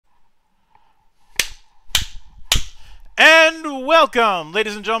Welcome,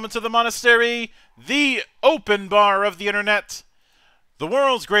 ladies and gentlemen, to the monastery, the open bar of the internet, the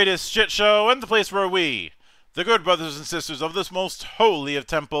world's greatest shit show, and the place where we, the good brothers and sisters of this most holy of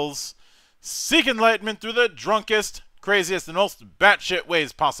temples, seek enlightenment through the drunkest, craziest, and most batshit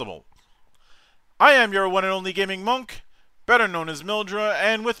ways possible. I am your one and only gaming monk, better known as Mildra,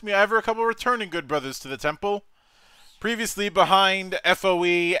 and with me I have a couple returning good brothers to the temple. Previously behind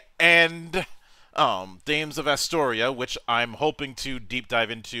FOE and Dames of Astoria, which I'm hoping to deep dive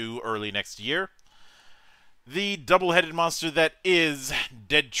into early next year. The double-headed monster that is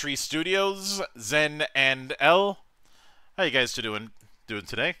Dead Tree Studios, Zen and L. How you guys doing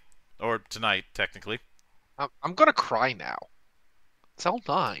today? Or tonight, technically. I'm gonna cry now. It's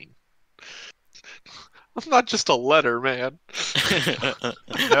L.A.M. I'm not just a letter, man.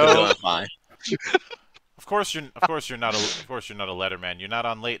 No. Of course you're not a letterman. You're not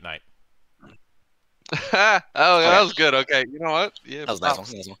on late night. That was good. Okay, you know what? Yeah, that was nice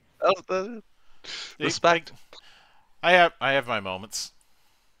one. That was respect. I have my moments.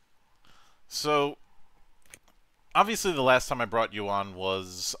 So, obviously, the last time I brought you on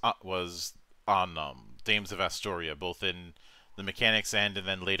was on Dames of Astoria, both in the mechanics end and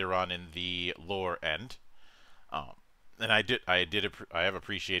then later on in the lore end. And I have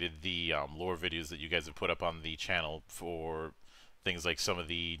appreciated the lore videos that you guys have put up on the channel for things like some of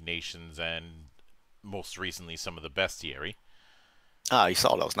the nations and most recently some of the bestiary. Ah, you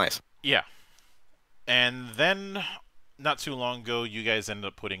saw that was nice. Yeah. And then not too long ago you guys ended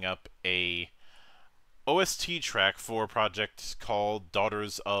up putting up a OST track for a project called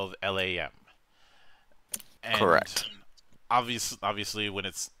Daughters of L.A.M. And correct. Obviously when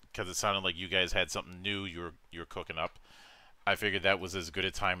because it sounded like you guys had something new you're cooking up, I figured that was as good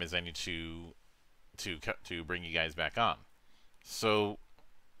a time as any to bring you guys back on. So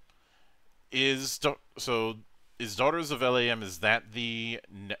is Daughters of L.A.M. is that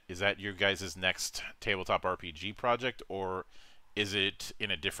your guys' next tabletop RPG project, or is it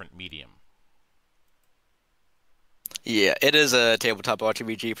in a different medium? Yeah, it is a tabletop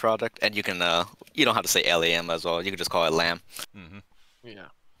RPG project, and you can you don't have to say L.A.M. as well. You can just call it L.A.M. Mm-hmm.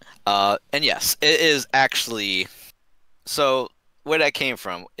 Yeah. And yes, it is actually. So where that came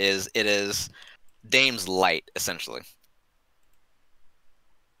from is it is Dame's Light essentially.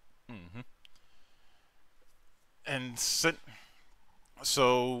 Mm-hmm. And so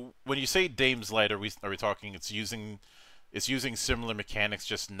when you say Dame's Light, are we talking it's using similar mechanics,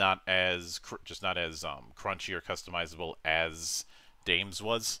 just not as crunchy or customizable as Dame's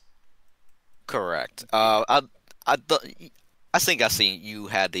was? Correct. I think I seen you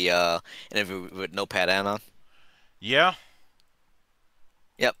had the interview with Notepad Anon. Yeah.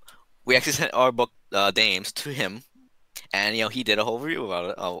 Yep. We actually sent our book Dames to him, and he did a whole review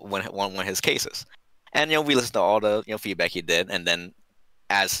about it. One of his cases. And we listened to all the feedback he did, and then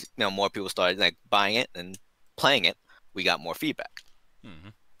as more people started like buying it and playing it, we got more feedback. Mm-hmm.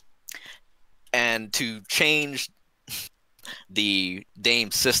 And to change the Dame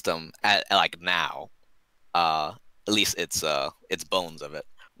system at like now, at least its bones of it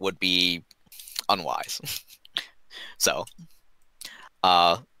would be unwise. So,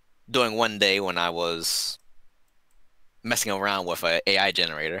 during one day when I was messing around with an AI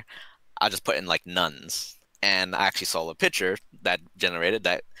generator, I just put in like nuns, and I actually saw a picture that generated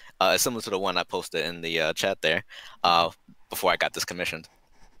that is similar to the one I posted in the chat there before I got this commissioned.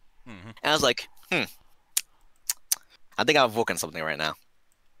 Mm-hmm. And I was like, I think I've woken something right now.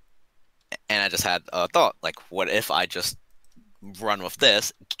 And I just had a thought, like, what if I just run with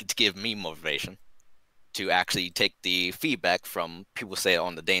this to give me motivation to actually take the feedback from people say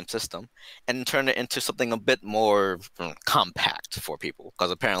on the Dame system and turn it into something a bit more compact for people,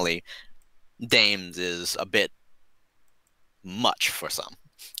 because apparently Dames is a bit much for some.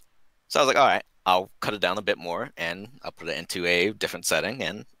 So I was like, all right, I'll cut it down a bit more and I'll put it into a different setting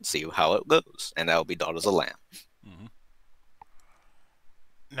and see how it goes. And that'll be Daughters of Lamb. Mm-hmm.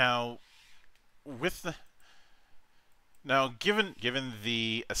 Now, given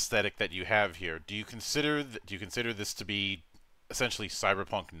the aesthetic that you have here, do you consider this to be essentially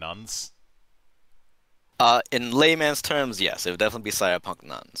cyberpunk nuns? In layman's terms, yes, it would definitely be cyberpunk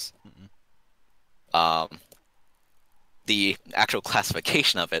nuns. Mm-hmm. The actual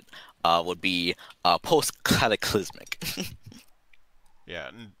classification of it would be post-cataclysmic. Yeah,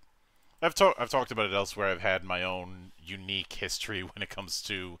 and I've talked about it elsewhere. I've had my own unique history when it comes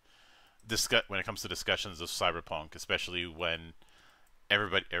to discussions of cyberpunk, especially when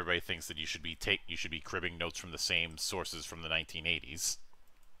everybody thinks that you should be cribbing notes from the same sources from the 1980s.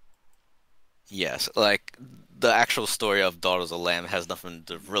 Yes, like the actual story of Daughters of Lamb has nothing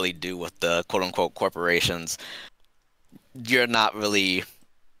to really do with the quote-unquote corporations you're not really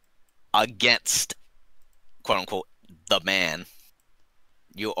against quote unquote the man.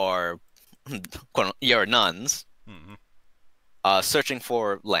 You are you're nuns Mm-hmm. searching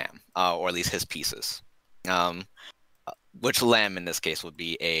for Lamb, or at least his pieces. Um, which Lamb in this case would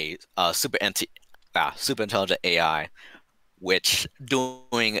be a super intelligent AI, which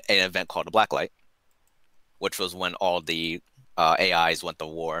doing an event called the Blacklight, which was when all the AIs went to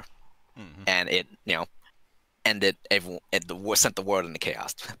war, Mm-hmm. and it ended everyone, sent the world into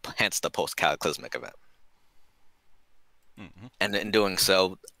chaos. Hence the post-cataclysmic event. Mm-hmm. And in doing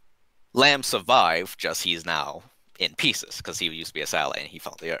so, Lamb survived. Just he's now in pieces because he used to be a satellite and he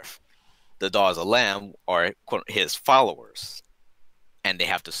found the Earth. The Daughters of Lamb are quote, his followers, and they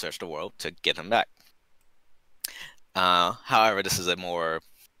have to search the world to get him back. However, this is a more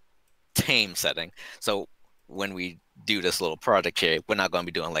tame setting. So when we do this little project here, we're not going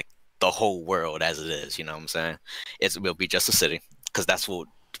to be doing like the whole world as it is. You know what I'm saying? It will be just a city because that's what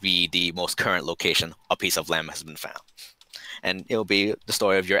be the most current location a piece of land has been found, and it'll be the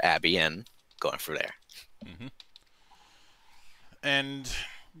story of your Abbey and going through there. Mm-hmm. And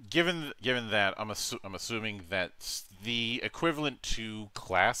given that, I'm assuming that the equivalent to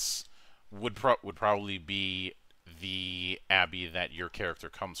class would probably be the abbey that your character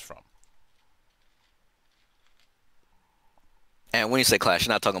comes from. And when you say class,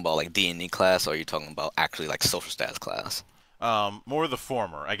 you're not talking about like D&D class, or are you talking about actually like social status class? More the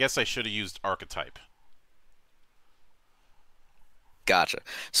former. I guess I should have used archetype. Gotcha.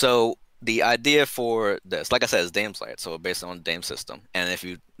 So the idea for this, like I said, is Dame's Light, so based on the Dame system. And if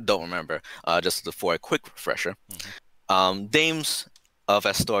you don't remember, just for a quick refresher, Dames of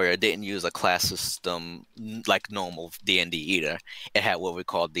Astoria didn't use a class system like normal D&D either. It had what we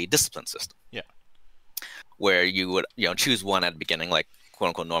call the discipline system. Yeah. Where you would choose one at the beginning, like quote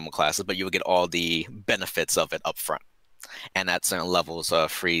unquote normal classes, but you would get all the benefits of it up front. And at certain levels,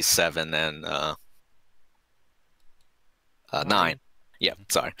 3, 7, and 9. Yeah,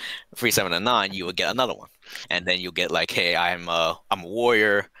 sorry, 3, 7, and 9. You would get another one, and then you get like, hey, I'm a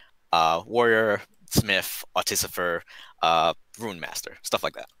warrior, smith, artificer, rune master, stuff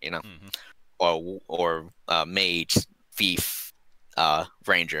like that, Mm-hmm. or mage, thief,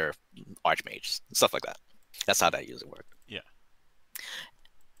 ranger, archmage, stuff like that. That's how that usually works. Yeah.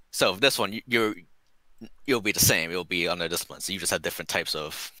 So this one, you'll be the same. It'll be under discipline. So you just have different types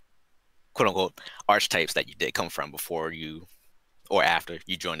of quote unquote archetypes that you did come from before you or after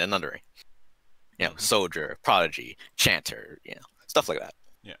you joined the nunnery. Soldier, prodigy, chanter, stuff like that.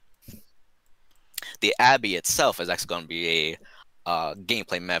 Yeah. The abbey itself is actually going to be a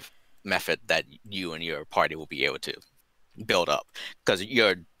gameplay method that you and your party will be able to build up because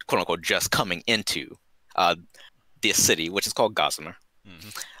you're quote unquote just coming into this city, which is called Gossamer. Mm-hmm.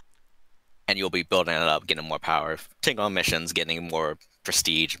 And you'll be building it up, getting more power, taking on missions, getting more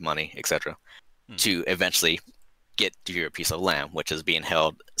prestige, money, etc., to eventually get to your piece of land, which is being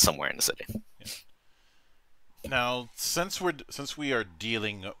held somewhere in the city. Yeah. Now, since we are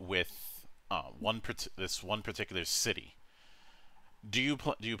dealing with this one particular city, do you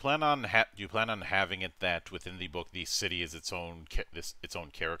plan on having it that within the book the city is its own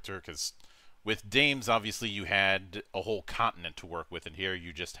character? Because with Dames, obviously you had a whole continent to work with, and here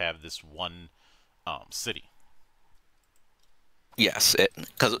you just have this one city. Yes,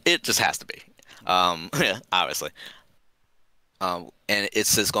 because it just has to be, obviously. And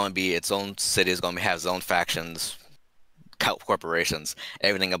it's just going to be its own city. It's going to have its own factions, corporations,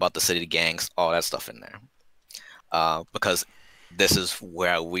 everything about the city, gangs, all that stuff in there. Because this is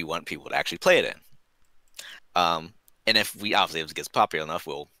where we want people to actually play it in. And if it gets popular enough,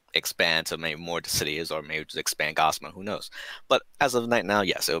 we'll expand to maybe more cities, or maybe just expand Gossamer. Who knows? But as of right now,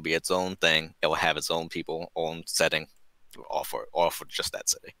 yes, it'll be its own thing. It will have its own people, own setting, all for just that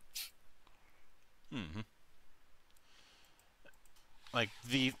city. Mm-hmm. Like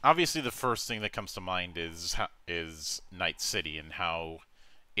obviously the first thing that comes to mind is Night City and how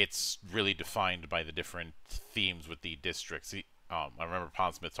it's really defined by the different themes with the districts. I remember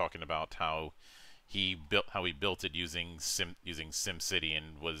Pondsmith talking about how he built it using SimCity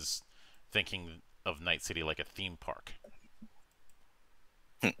and was thinking of Night City like a theme park.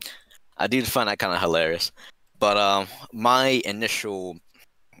 I did find that kind of hilarious, but my initial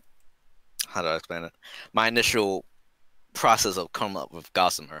how do I explain it? My initial process of coming up with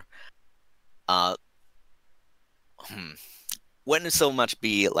Gossamer wouldn't so much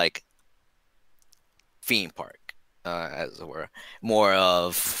be like theme park, as it were, more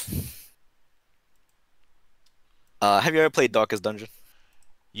of. Have you ever played Darkest Dungeon?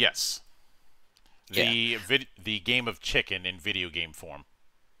 Yes. The game of chicken in video game form.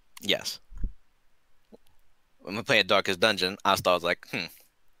 Yes. when we played Darkest Dungeon, I was like,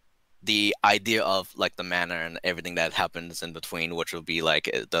 the idea of like the manor and everything that happens in between, which will be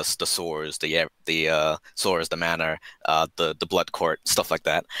like the swords, the swords, the manor, the blood court, stuff like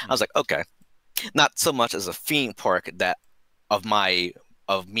that. I was like, okay, not so much as a theme park that of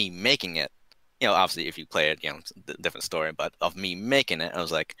me making it. You know, obviously, if you play it, you know, it's a different story. But of me making it, I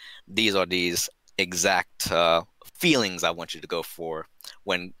was like, these are these exact feelings I want you to go for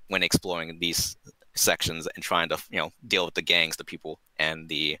when exploring these sections and trying to, you know, deal with the gangs, the people, and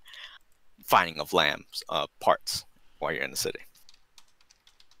the finding of L.A.M's parts while you're in the city.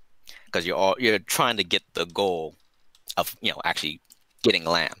 Because you're trying to get the goal of, you know, actually getting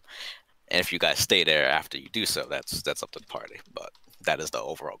L.A.M. And if you guys stay there after you do so, that's up to the party. But that is the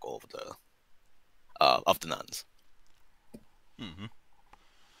overall goal of the nuns. Mm-hmm.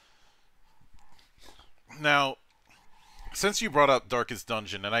 Now, since you brought up Darkest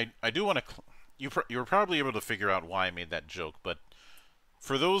Dungeon, and I do want to, you were probably able to figure out why I made that joke, but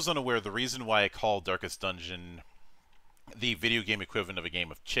for those unaware, the reason why I call Darkest Dungeon the video game equivalent of a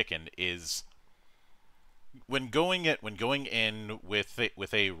game of chicken is when going in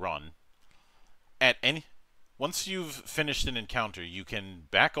with a run at any once you've finished an encounter, you can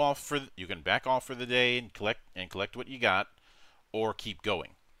back off for the day and collect what you got, or keep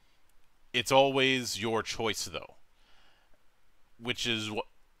going. It's always your choice though, which is what.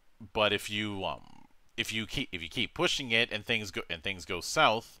 But if you keep pushing it and things go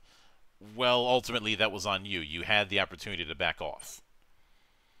south, well, ultimately that was on you. You had the opportunity to back off.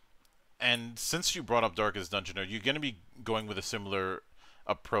 And since you brought up Darkest Dungeon, are you going to be going with a similar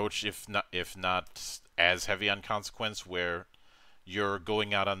approach, if not as heavy on consequence, where you're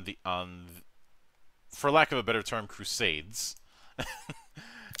going out on for lack of a better term, crusades?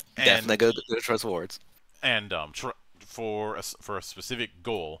 Definitely go towards words. And for a specific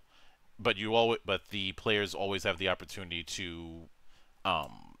goal, but the players always have the opportunity to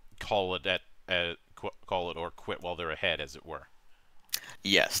call it or quit while they're ahead, as it were.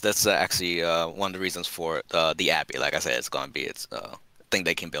 Yes, that's actually one of the reasons for the Abbey. Like I said, it's going to be its thing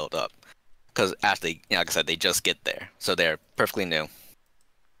they can build up. Because after, you know, like I said, they just get there, so they're perfectly new.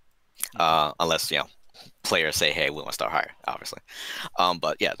 Unless, you know, players say, "Hey, we want to start higher," obviously.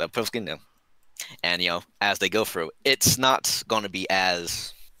 But yeah, they're perfectly new, and you know, as they go through, it's not going to be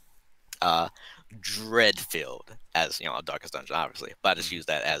as dread-filled as, you know, a Darkest Dungeon, obviously. But I just use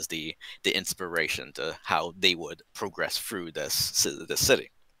that as the inspiration to how they would progress through this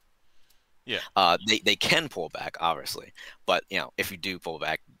city. Yeah. They can pull back, obviously, but you know, if you do pull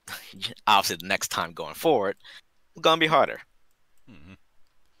back, obviously the next time going forward, it's gonna be harder.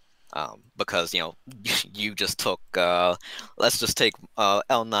 Mm-hmm. Because, you know, you just took let's just take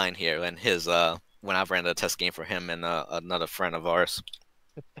L9 here and his when I ran the test game for him and another friend of ours.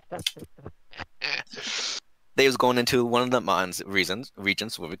 They was going into one of the mines regions,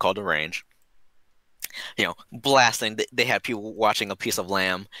 what we call the range. You know, blasting. They had people watching a piece of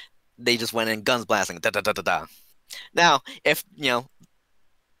lamb. They just went in guns blasting. Da da da da da. Now, if you know,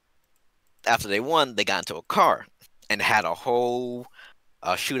 after they won, they got into a car and had a whole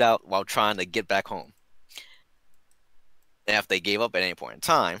shootout while trying to get back home. And if they gave up at any point in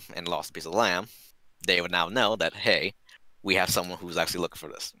time and lost a piece of lamb, they would now know that, hey, we have someone who's actually looking for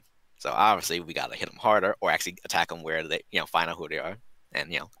this. So obviously we got to hit them harder, or actually attack them where they, you know, find out who they are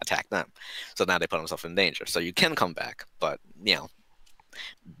and, you know, attack them. So now they put themselves in danger. So you can come back, but, you know,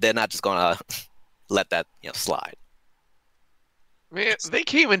 they're not just gonna let that, you know, slide. Man, they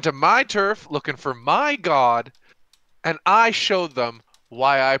came into my turf looking for my god, and I showed them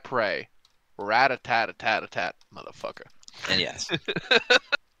why I pray. Rat-a-tat-a-tat-a-tat, motherfucker. And yes.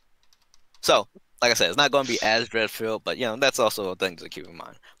 So, like I said, it's not going to be as dread-filled, but, you know, that's also a thing to keep in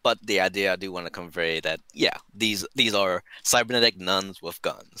mind. But the idea I do want to convey that, yeah, these are cybernetic nuns with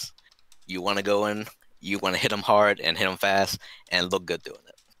guns. You want to go in, you want to hit them hard and hit them fast and look good doing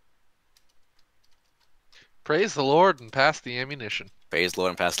it. Praise the Lord and pass the ammunition. Praise the Lord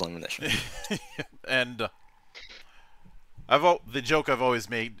and pass the ammunition. And the joke I've always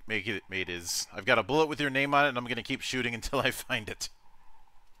made is, I've got a bullet with your name on it, and I'm gonna keep shooting until I find it.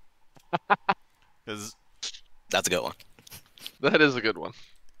 Because that's a good one. That is a good one.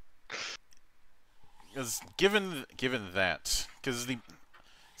 Because given that,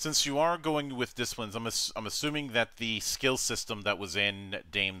 since you are going with disciplines, I'm assuming that the skill system that was in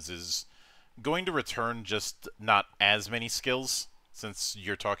Dames is going to return, just not as many skills, since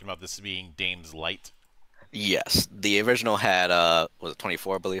you're talking about this being Dames Light. Yes, the original had was it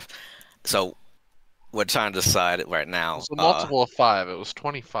 24, I believe. So we're trying to decide right now. It's a multiple of 5. It was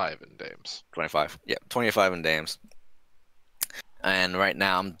 25 in Dames. 25, yeah, 25 in Dames. And right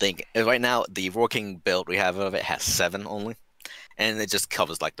now I'm thinking. Right now the working build we have of it has 7 only, and it just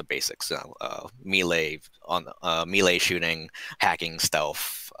covers like the basics, melee melee shooting, hacking,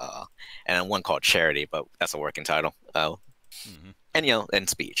 stealth, and then one called charity, but that's a working title. Hmm. And and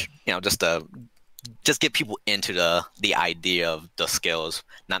speech. Just get people into the idea of the skills,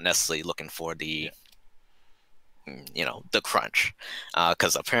 not necessarily looking for the the crunch,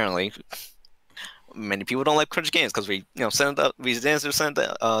 because apparently many people don't like crunch games because we send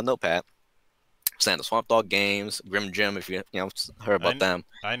the notepad, send the Swamp Dog Games, Grim Jim, if you heard about I them.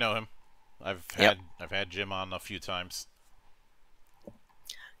 I know him. Yep, I've had Jim on a few times.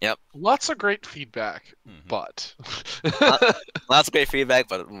 yep. Lots of great feedback, Hmm. but Lot, Lots of great feedback,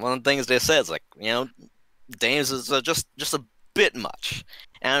 but one of the things they said is like, Dames is just a bit much,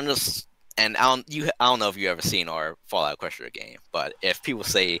 and I'm just and I don't know if you ever seen our Fallout Equestria game, but if people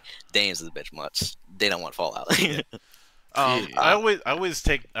say Dames is a bit much, they don't want Fallout. Yeah. yeah. I always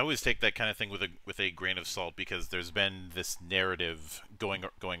take that kind of thing with a grain of salt because there's been this narrative going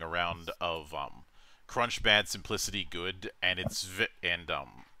around of crunch bad, simplicity good, and it's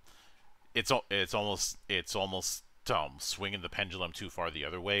almost swinging the pendulum too far the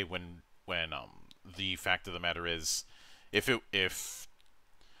other way when the fact of the matter is if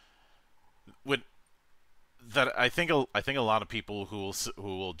when that I think a lot of people who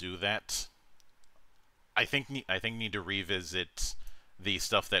will do that I think need to revisit the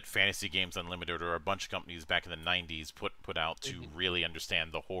stuff that Fantasy Games Unlimited or a bunch of companies back in the 90s put out to Mhm. really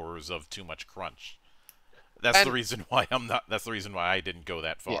understand the horrors of too much crunch. That's the And reason why I'm not that's the reason why I didn't go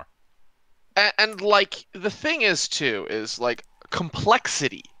that yeah, far. and like the thing is too is like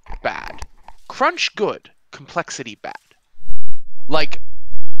complexity bad, crunch good, complexity bad. Like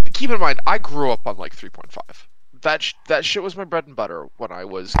keep in mind, I grew up on like 3.5. That shit was my bread and butter when I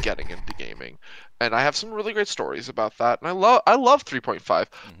was getting into gaming, and I have some really great stories about that. And I love 3.5.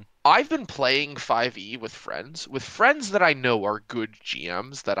 Hmm. I've been playing 5e with friends that I know are good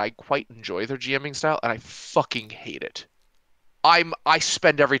GMs that I quite enjoy their GMing style, and I fucking hate it. I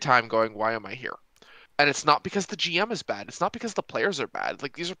spend every time going, why am I here? And it's not because the GM is bad. It's not because the players are bad.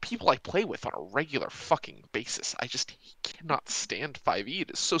 Like these are people I play with on a regular fucking basis. I just cannot stand 5e.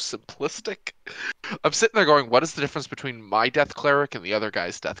 It is so simplistic. I'm sitting there going, what is the difference between my Death Cleric and the other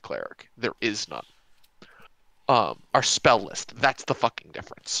guy's Death Cleric? There is none. Our spell list. That's the fucking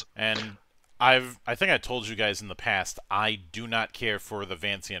difference. And I think I told you guys in the past I do not care for the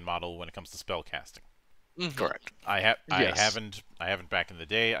Vancian model when it comes to spell casting. Hmm. Correct. Yes. I haven't back in the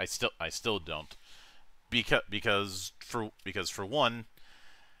day. I still don't because for one,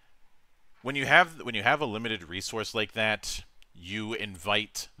 when you have a limited resource like that, you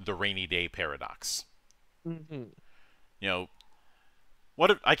invite the rainy day paradox. Hmm. You know,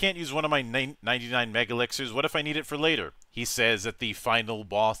 what if I can't use one of my 99 mega elixirs? What if I need it for later? He says at the final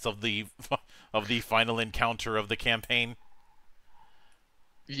boss of the of the final encounter of the campaign.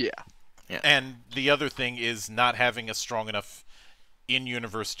 Yeah. Yeah. And the other thing is not having a strong enough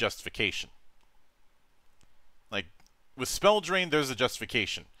in-universe justification. Like with spell drain, there's a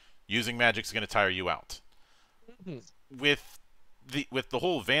justification. Using magic's going to tire you out. Hmm. With the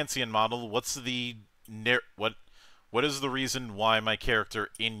whole Vancian model, what is the reason why my character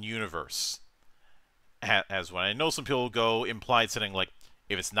in universe has one? I know some people go implied setting like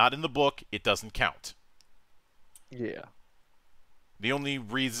if it's not in the book, it doesn't count. Yeah. The only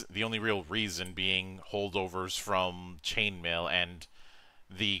real reason being holdovers from chainmail and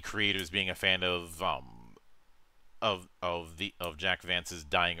the creators being a fan of Jack Vance's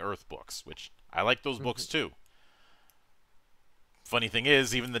Dying Earth books, which I like those books Hmm. too. Funny thing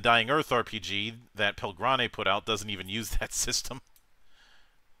is, even the Dying Earth RPG that Pelgrane put out doesn't even use that system.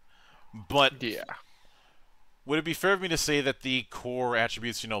 But Yeah. would it be fair of me to say that the core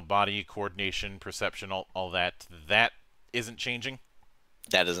attributes, body, coordination, perception, all that isn't changing?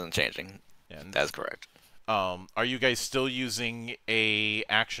 That isn't changing. And That's correct. are you guys still using a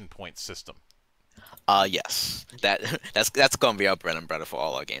action point system? Yes. That's gonna be our bread and butter for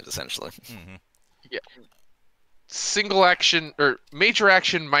all our games essentially. Mm-hmm. Yeah. Single action or major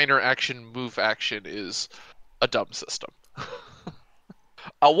action, minor action, move action is a dumb system.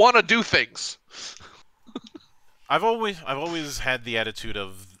 I want to do things. I've always had the attitude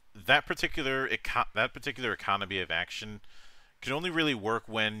of that particular economy of action can only really work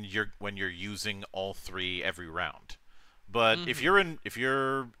when you're using all three every round. But Hmm. if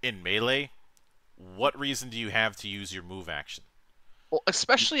you're in melee, what reason do you have to use your move action? Well,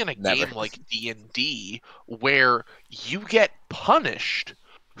 especially in a Never. game like D&D where you get punished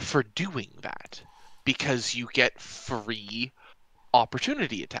for doing that because you get free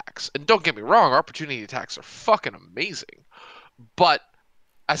opportunity attacks. And don't get me wrong, opportunity attacks are fucking amazing. But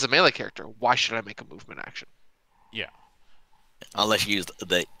as a melee character, why should I make a movement action? Yeah. Unless you use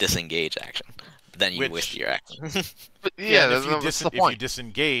the disengage action. Then you waste Which your action. But yeah, yeah, and that's the if you point.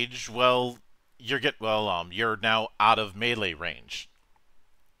 disengage, well, you're now out of melee range.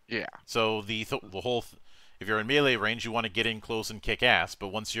 Yeah. So the whole if you're in melee range, you want to get in close and kick ass, but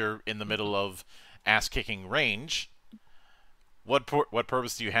once you're in the middle of ass kicking range, what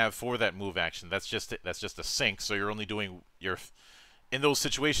purpose do you have for that move action? That's just a sync. So you're only doing in those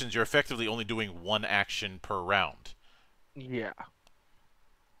situations you're effectively only doing one action per round. Yeah.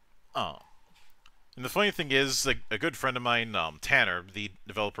 Oh. And the funny thing is, a good friend of mine, Tanner, the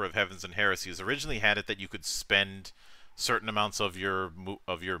developer of Heavens and Heresies, originally had it that you could spend certain amounts of your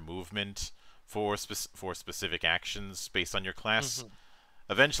movement for specific actions based on your class. Hmm.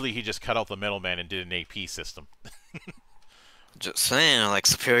 Eventually, he just cut out the middleman and did an AP system. Just saying, like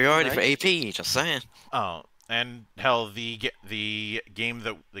superiority for Nice. AP. Just saying. And hell, the game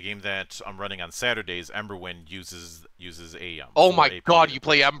that I'm running on Saturdays, Emberwind, uses a Oh 4 my AP. God, you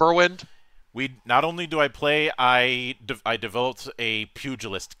play Emberwind? We not only do I play, I developed a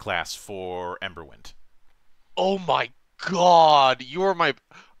pugilist class for Emberwind. Oh my God, you are my.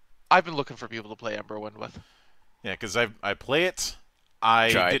 I've been looking for people to play Emberwind with. Yeah, because I play it.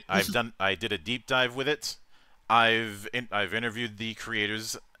 Tried. I did a deep dive with it. I've interviewed the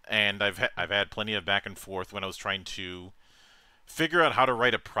creators, and I've had plenty of back and forth when I was trying to figure out how to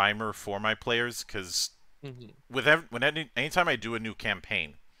write a primer for my players. Because Hmm. anytime I do a new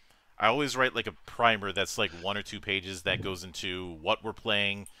campaign, I always write like a primer that's like 1 or 2 pages that goes into what we're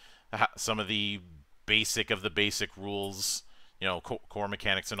playing, some of the basic rules, core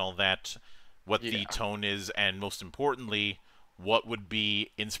mechanics and all that, what the Yeah. tone is, and most importantly, what would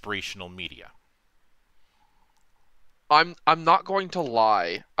be inspirational media. I'm not going to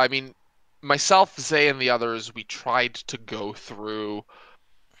lie. I mean, myself, Zay, and the others, we tried to go through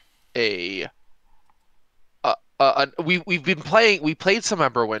a we've been playing. We played some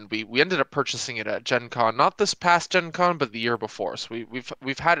Emberwind. We ended up purchasing it at Gen Con, not this past Gen Con, but the year before. So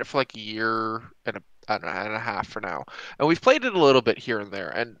we've had it for like a year and a half for now, and we've played it a little bit here and there.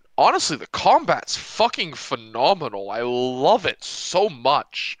 And honestly, the combat's fucking phenomenal. I love it so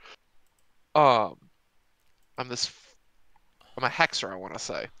much. Um, I'm this. I'm a hexer, I want to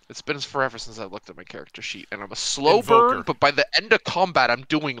say. It's been forever since I looked at my character sheet, and I'm a slow burn, Invoker. but by the end of combat, I'm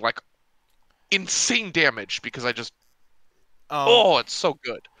doing like insane damage because I just, Um, oh, it's so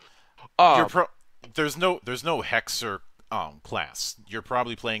good. you're Um, pro. There's no hexer class. You're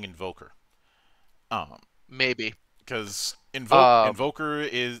probably playing Invoker. Um, Maybe. because Um, Invoker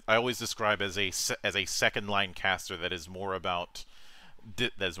is I always describe as as a second line caster that is more about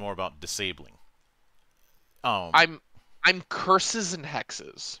disabling. Um, I'm I'm curses and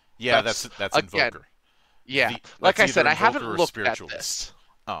hexes. yeah, That's that's again, Invoker. yeah. Like That's I either said, I haven't Invoker or looked at Spiritualist. this.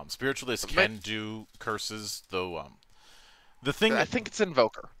 Spiritualist But can do curses, though. The thing, I think it's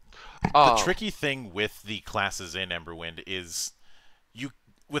Invoker. the Um, tricky thing with the classes in Emberwind is you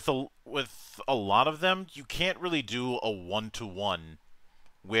with a lot of them you can't really do a 1-to-1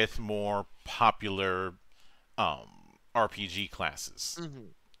 with more popular RPG classes.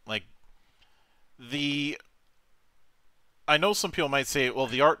 mhm. Like the I know some people might say, well,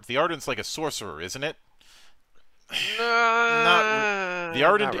 the Ardent's like a sorcerer, isn't it? Not the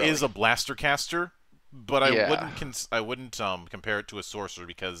Ardent Not is really. a blaster caster, but Yeah. I wouldn't compare it to a sorcerer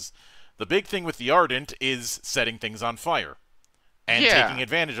because the big thing with the Ardent is setting things on fire and taking Yeah.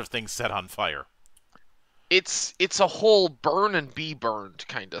 advantage of things set on fire. It's a whole burn and be burned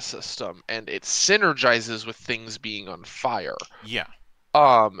kind of system, and it synergizes with things being on fire. Yeah.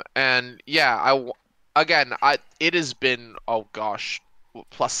 And yeah, again, it has been, oh gosh,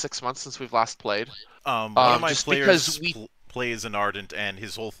 plus 6 months since we've last played. One of my Just because players we, plays an Ardent, and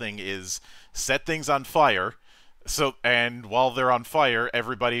his whole thing is set things on fire. So, and while they're on fire,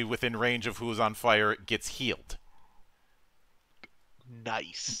 everybody within range of who's on fire gets healed.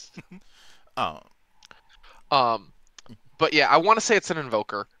 nice. Uh, Um, but yeah, I want to say it's an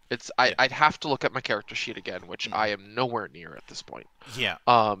invoker. yeah. I'd have to look at my character sheet again, which I am nowhere near at this point. Yeah.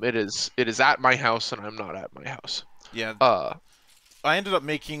 It is at my house, and I'm not at my house. Yeah. Uh, I ended up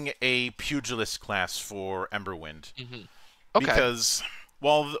making a pugilist class for Emberwind mhm. Okay. because,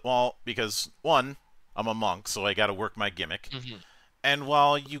 because one, I'm a monk, so I got to work my gimmick. Hmm. And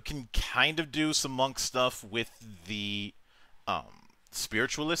while you can kind of do some monk stuff with the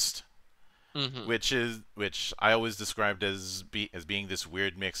spiritualist, Hmm. which I always described as being this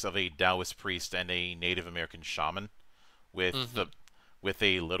weird mix of a Taoist priest and a Native American shaman, with Hmm. with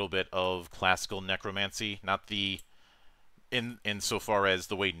a little bit of classical necromancy, not the in insofar as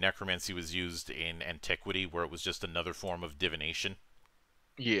the way necromancy was used in antiquity, where it was just another form of divination.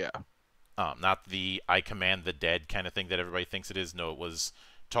 Yeah. Not the I command the dead kind of thing that everybody thinks it is. No, it was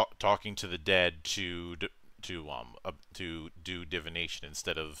talking to the dead to do divination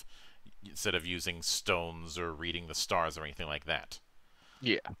instead of using stones or reading the stars or anything like that.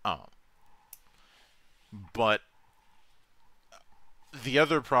 Yeah. Um, but the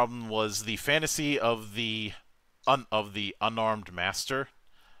other problem was the fantasy of the unarmed master.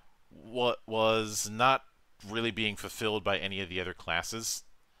 What was not really being fulfilled by any of the other classes.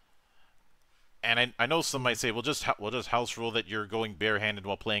 And I know some might say, well, just house rule that you're going barehanded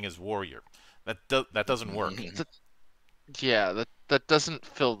while playing as warrior. That doesn't work. Yeah, that doesn't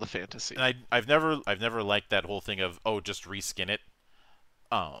fill the fantasy. And I've never liked that whole thing of, oh, just reskin it.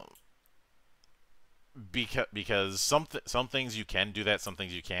 Um, because some things you can do that, some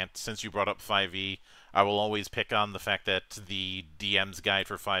things you can't. Since you brought up 5e, I will always pick on the fact that the DM's guide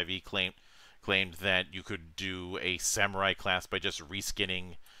for 5e claimed that you could do a samurai class by just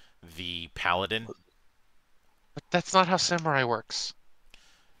reskinning the paladin. But that's not how samurai works.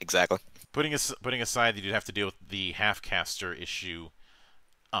 Exactly. Putting aside that you'd have to deal with the half-caster issue,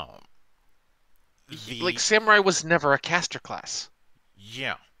 um, Like samurai was never a caster class.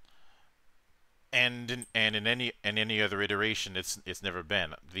 yeah, and in any other iteration, it's never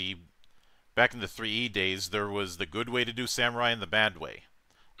been. Back in the 3E days, there was the good way to do samurai and the bad way.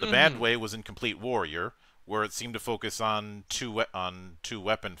 The bad way was in Complete Warrior, where it seemed to focus on two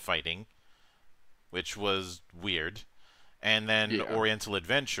weapon fighting, which was weird. And then Oriental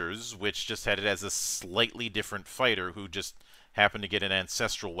Adventures, which just had it as a slightly different fighter who just happened to get an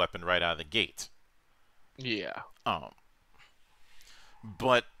ancestral weapon right out of the gate. Yeah.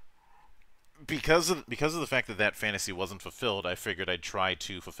 But because of the fact that fantasy wasn't fulfilled, I figured I'd try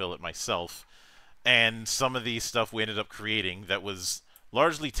to fulfill it myself. And some of the stuff we ended up creating that was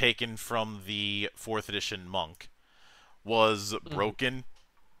largely taken from the 4th edition monk was broken.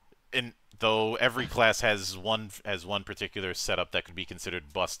 And though every class has one particular setup that could be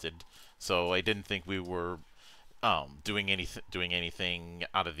considered busted, so I didn't think we were doing anything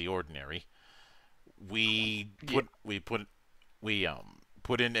out of the ordinary. We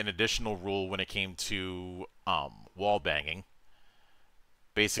put in an additional rule when it came to wall banging.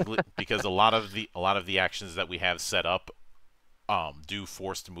 Basically, because a lot of the actions that we have set up do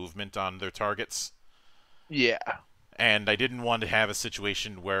forced movement on their targets. Yeah. And I didn't want to have a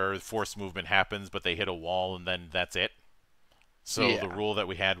situation where forced movement happens, but they hit a wall and then that's it. So the rule that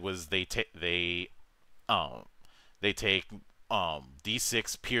we had was they take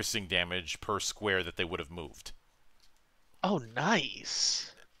D6 piercing damage per square that they would have moved. Oh,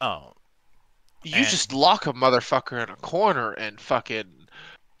 nice. Oh. You just lock a motherfucker in a corner and fucking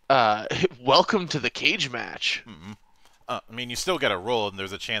welcome to the cage match. I mean, you still got to roll, and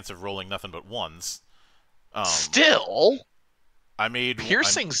there's a chance of rolling nothing but ones. Still, I made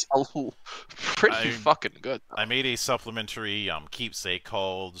piercing's pretty fucking good. Though. I made a supplementary keepsake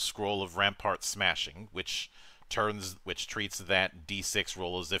called Scroll of Rampart Smashing, which treats that D6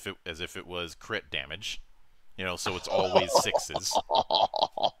 roll as if it was crit damage. You know, so it's always 6s.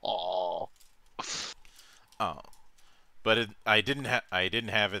 But I didn't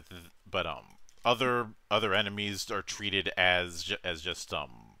have it. But other enemies are treated as just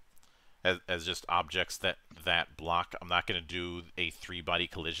objects that block. I'm not going to do a 3-body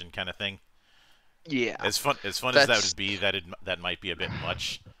collision kind of thing. Yeah. As fun as that would be, that might be a bit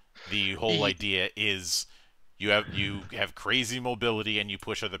much. The whole idea is you have crazy mobility and you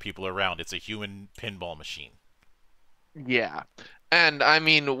push other people around. It's a human pinball machine. Yeah. And I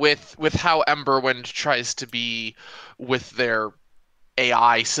mean with how Emberwind tries to be with their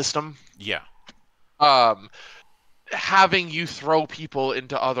AI system. Yeah. Having you throw people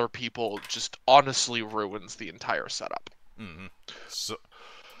into other people just honestly ruins the entire setup. So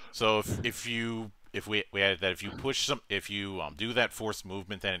if we added that if you do that forced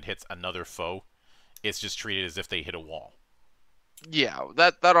movement and it hits another foe, it's just treated as if they hit a wall. Yeah,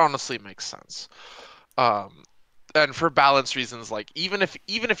 that honestly makes sense. And for balance reasons, like even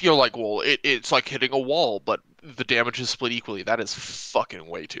if you're like, well, it's like hitting a wall, but the damage is split equally, that is fucking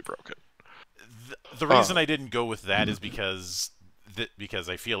way too broken. The reason I didn't go with that is because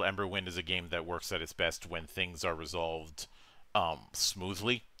I feel Emberwind is a game that works at its best when things are resolved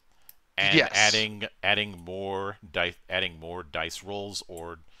smoothly, and adding more dice rolls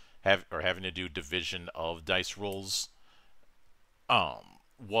or having to do division of dice rolls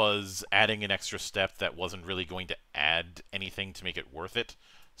was adding an extra step that wasn't really going to add anything to make it worth it,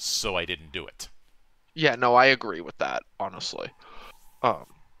 so I didn't do it. Yeah, no, I agree with that, honestly.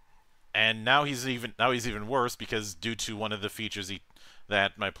 And now he's even worse because due to one of the features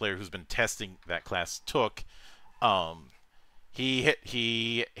that my player who's been testing that class took, um, he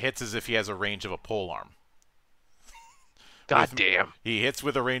hits as if he has a range of a pole arm. God damn. He hits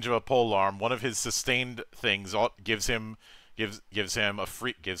with a range of a pole arm. One of his sustained things gives him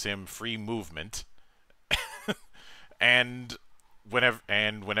free movement, and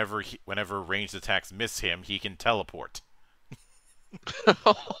whenever ranged attacks miss him, he can teleport.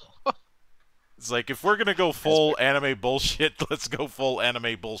 It's like, if we're gonna go full anime bullshit, let's go full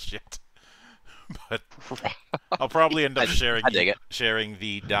anime bullshit. But I'll probably end up sharing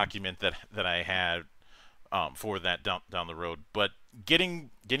the document that I had for that down the road. But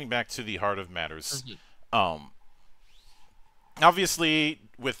getting back to the heart of matters, um, obviously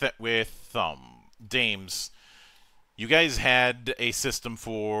with Dames, you guys had a system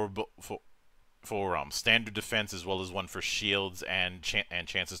for standard defense as well as one for shields and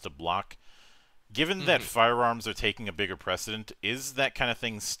chances to block. Given that firearms are taking a bigger precedent, is that kind of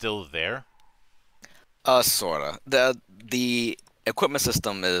thing still there? Sorta. The equipment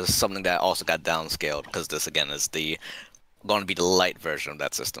system is something that also got downscaled because this again is going to be the light version of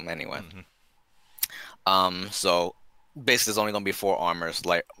that system anyway. So basically, there's only going to be 4 armors: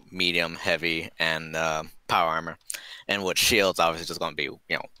 light, medium, heavy, and power armor. And with shields, obviously, just going to be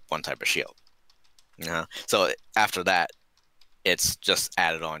one type of shield. So after that, it's just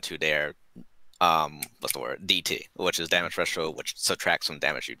added on to their what's the word? DT, which is damage threshold, which subtracts from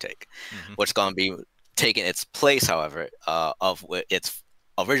damage you take. What's going to be taking its place, however, of its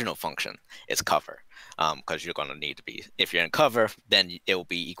original function, is cover. Because you're going to need to be, if you're in cover, then it will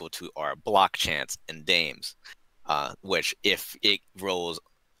be equal to our block chance in Dames, which if it rolls,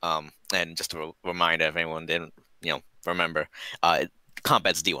 and just to remind if anyone didn't, remember,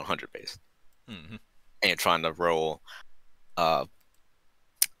 combat's D100 base, and you're trying to roll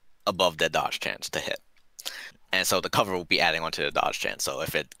above the dodge chance to hit. And so the cover will be adding onto the dodge chance. So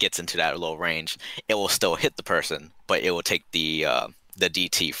if it gets into that low range, it will still hit the person, but it will take the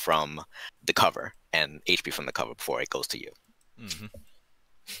DT from the cover and HP from the cover before it goes to you.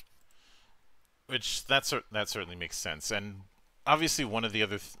 Which that certainly makes sense. And obviously one of the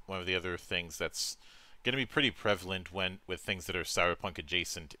other things that's going to be pretty prevalent with things that are cyberpunk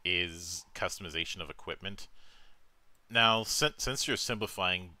adjacent is customization of equipment. Now, since you're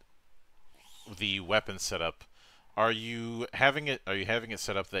simplifying the weapon setup, are you having it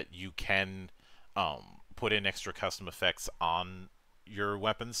set up that you can put in extra custom effects on your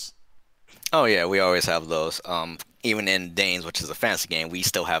weapons? Oh yeah, we always have those. Even in Danes, which is a fantasy game, we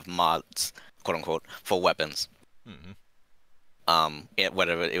still have mods, quote unquote, for weapons.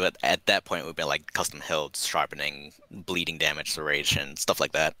 At that point, it would be like custom hilts, sharpening, bleeding damage to rage, and stuff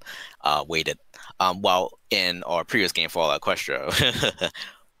like that, weighted. While in our previous game, Fallout Equestria,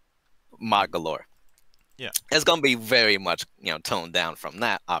 mod galore. Yeah, it's gonna be very much toned down from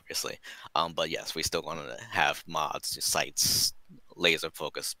that, obviously. But yes, we still gonna have mods, sights, laser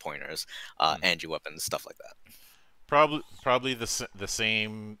focus pointers, energy weapons, stuff like that. Probably the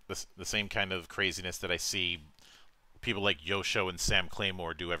same kind of craziness that I see people like Yosho and Sam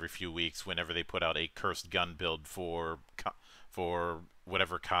Claymore do every few weeks whenever they put out a cursed gun build for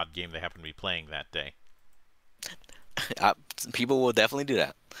whatever COD game they happen to be playing that day. People will definitely do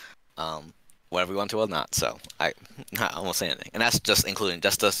that, whether we want to or not. So I won't say anything, and that's just including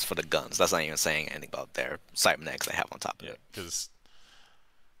just for the guns. That's not even saying anything about their cybernetics they have on top of it. Because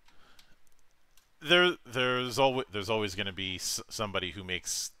there's always going to be somebody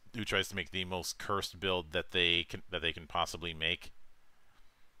who tries to make the most cursed build that they can possibly make.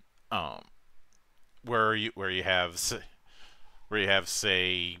 Where you have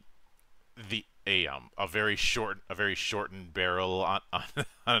say a very shortened barrel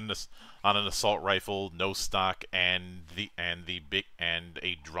on an assault rifle, no stock, and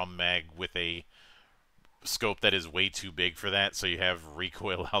a drum mag with a scope that is way too big for that, so you have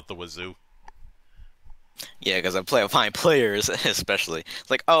recoil out the wazoo. Yeah, because I find players especially.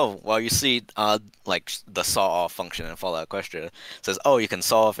 It's like, oh, well, you see, like the saw-off function in Fallout Equestria says, oh, you can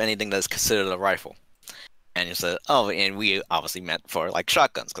saw off anything that's considered a rifle, and you said, oh, and we obviously meant for like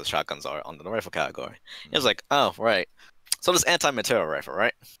shotguns because shotguns are under the rifle category. It's like, oh, right. So this anti-material rifle,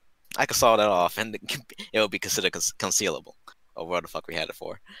 right? I could saw that off, and it would be considered concealable, or what the fuck we had it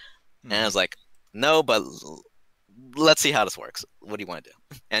for. And I was like, no, but let's see how this works. What do you want to do?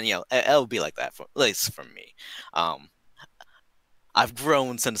 And it'll be like that, at least for me. I've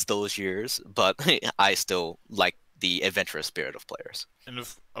grown since those years, but I still like the adventurous spirit of players. And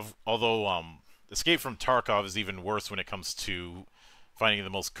although Escape from Tarkov is even worse when it comes to finding the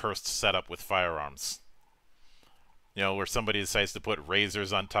most cursed setup with firearms. You know, where somebody decides to put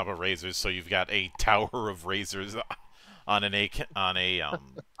razors on top of razors, so you've got a tower of razors on an on an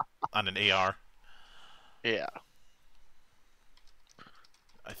AR. Yeah.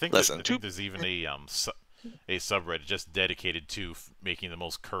 Listen, I think there's even a subreddit just dedicated to making the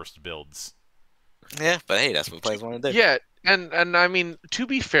most cursed builds. yeah, but hey, that's what players want to do. Yeah, and I mean, to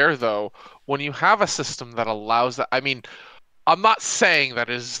be fair though, when you have a system that allows that, I mean, I'm not saying that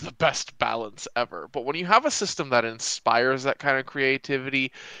is the best balance ever, but when you have a system that inspires that kind of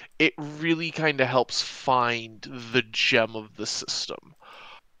creativity, it really kind of helps find the gem of the system.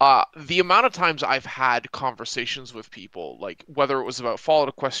 The amount of times I've had conversations with people, like whether it was about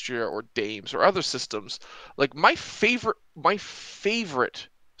Fallout Equestria or Dames or other systems, like my favorite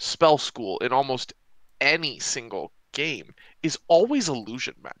spell school in almost any single game is always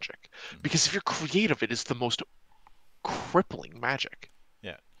illusion magic. Because if you're creative, it is the most crippling magic.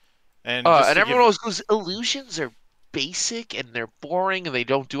 Yeah, and just And to everyone give always goes, illusions are basic and they're boring and they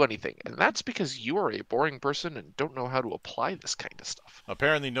don't do anything. And that's because you are a boring person and don't know how to apply this kind of stuff.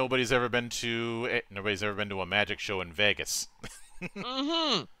 apparently nobody's ever been to a magic show in Vegas.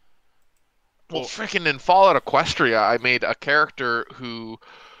 Mm-hmm. Well, Well, freaking in Fallout Equestria, I made a character who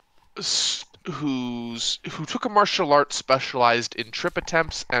took a martial art specialized in trip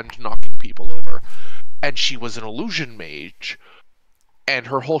attempts and knocking people over, and she was an illusion mage. And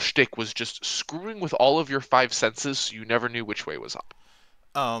her whole shtick was just screwing with all of your five senses, so you never knew which way was up.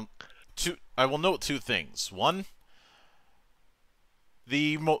 I will note two things. One,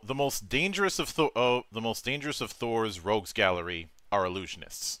 the most dangerous of Thor's rogues gallery are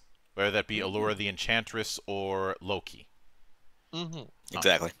illusionists, whether that be Allura the Enchantress or Loki. Mm-hmm.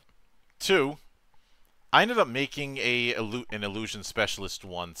 Exactly. Two, I ended up making an illusion specialist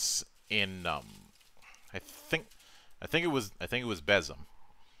once in I think it was Besum,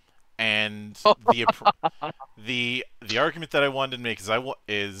 and the argument that I wanted to make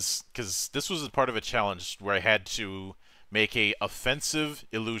is because this was a part of a challenge where I had to make a offensive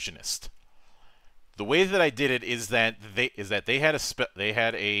illusionist. The way that I did it is that they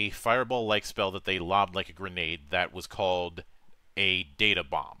had a fireball like spell that they lobbed like a grenade that was called a data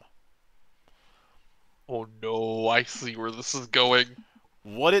bomb. Oh no, I see where this is going.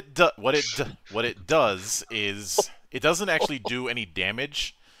 What it does is it doesn't actually do any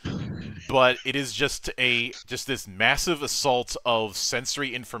damage, but it is just this massive assault of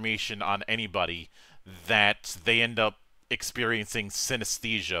sensory information on anybody that they end up experiencing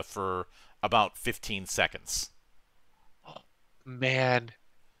synesthesia for about 15 seconds. Man,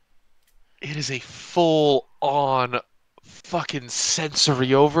 it is a full-on fucking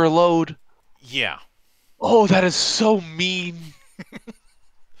sensory overload. Yeah. Oh, that is so mean.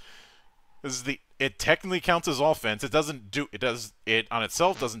 It technically counts as offense. It on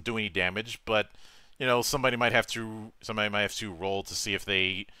itself doesn't do any damage, but you know, somebody might have to roll to see if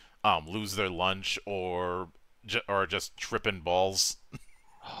they lose their lunch or just tripping balls.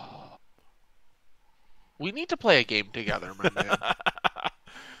 We need to play a game together, my man.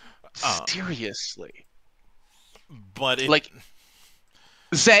 Seriously. But like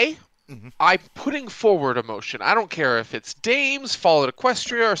Zay, mm-hmm. I'm putting forward a motion. I don't care if it's Dames, Fallout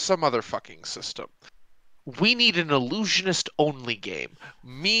Equestria, or some other fucking system. We need an illusionist-only game.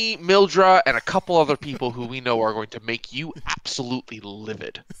 Me, Mildra, and a couple other people who we know are going to make you absolutely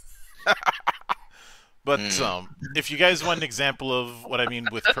livid. But if you guys want an example of what I mean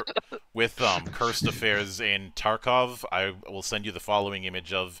with cursed affairs in Tarkov, I will send you the following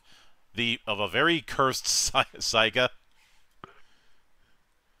image of a very cursed Saiga.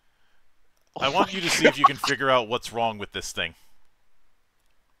 I want you to see if you can figure out what's wrong with this thing.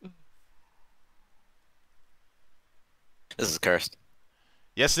 This is cursed.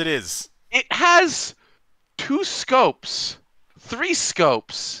 Yes, it is. It has 2 scopes, 3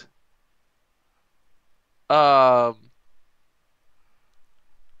 scopes. No,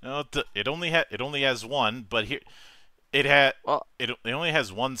 it only has one, but here it only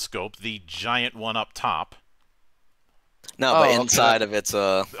has one scope, the giant one up top. No, but inside of it's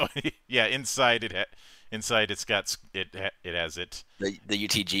yeah, inside it's got it has it. The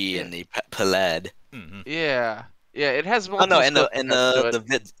UTG and the PLED. Mm-hmm. Yeah, it has Oh no, and the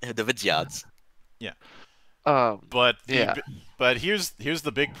Vidyards. Yeah. But here's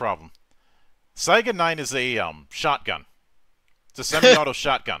the big problem. Saiga 9 is a shotgun. It's a semi-auto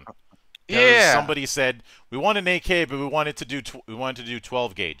shotgun. Yeah. Somebody said we want an AK, but we wanted to do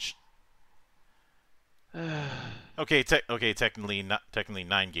 12 gauge. Okay, technically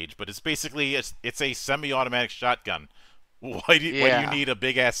 9 gauge, but it's basically it's a semi-automatic shotgun. Why do you need a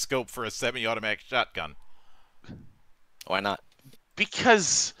big ass scope for a semi-automatic shotgun? Why not?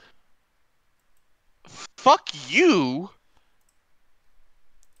 Because Fuck you.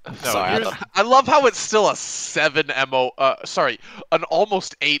 No, Sorry, here's I love how it's still a 7 MO. Sorry, an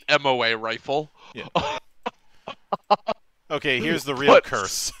almost 8 MOA rifle. Yeah. Okay, here's the real But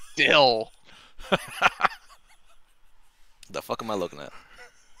curse. still. the fuck am I looking at?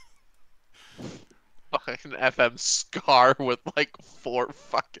 Fucking FM Scar with like 4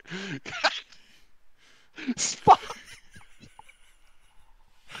 fucking.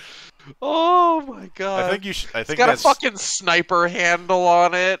 Oh my god. I think you should. I It's think got that's a fucking sniper handle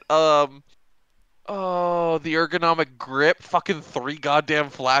on it. Oh, the ergonomic grip. Fucking 3 goddamn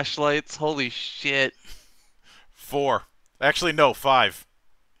flashlights. Holy shit. 4. Actually, no, 5.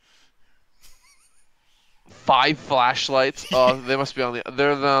 5 flashlights. Oh, they must be on the.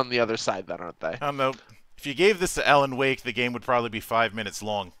 They're on the other side then, aren't they? I don't know. If you gave this to Alan Wake, the game would probably be 5 minutes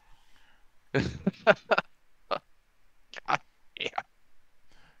long. God damn.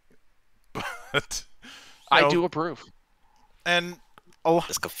 But I know, do approve. and a lot,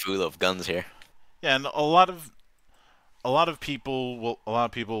 This Cthulhu of guns here. yeah, and a lot of people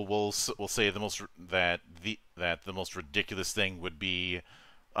will say that the most ridiculous thing would be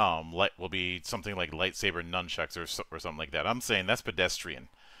will be something like lightsaber nunchucks or something like that. I'm saying that's pedestrian.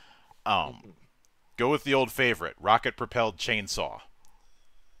 Go with the old favorite, rocket propelled chainsaw.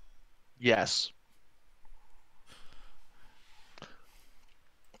 Yes.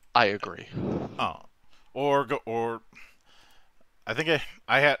 I agree. Or I think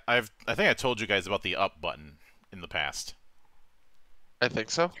I think I told you guys about the up button in the past. I think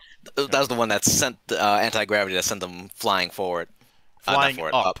so. That was the one that sent anti-gravity that sent them flying forward. Not Flying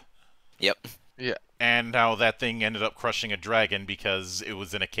forward, up. Yep. Yeah. And how that thing ended up crushing a dragon because it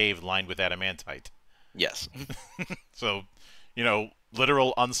was in a cave lined with adamantite. Yes. So,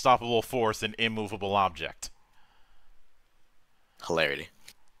 literal unstoppable force and immovable object. Hilarity.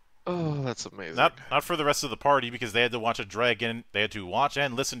 Oh, that's amazing. Not for the rest of the party because they had to watch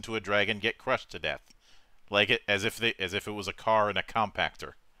and listen to a dragon get crushed to death. Like it as if it was a car and a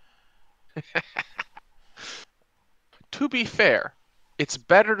compactor. To be fair, it's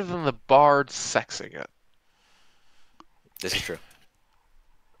better than the bard sexing it. This is true.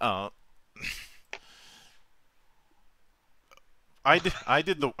 I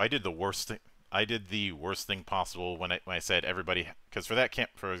did the worst thing. I did the worst thing possible when I said everybody, because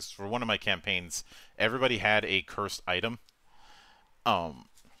for one of my campaigns, everybody had a cursed item.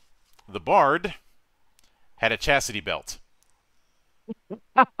 The bard had a chastity belt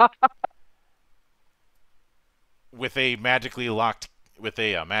with a magic lock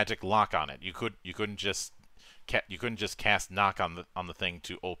on it. You couldn't just cast knock on the thing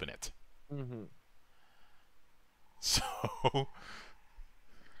to open it. Mm-hmm. So.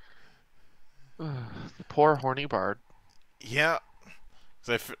 Poor horny bard. Yeah,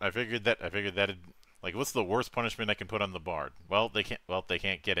 because I figured that like, what's the worst punishment I can put on the bard? Well, they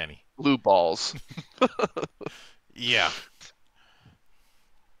can't get any. Blue balls. Yeah.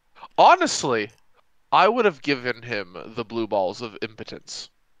 Honestly, I would have given him the blue balls of impotence,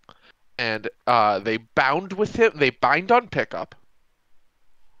 and they bound with him. They bind on pickup,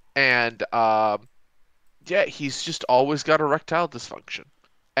 and yeah, he's just always got erectile dysfunction.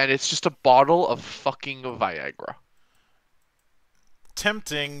 And it's just a bottle of fucking Viagra.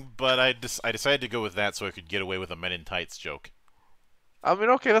 Tempting, but I decided to go with that so I could get away with a Men in Tights joke. I mean,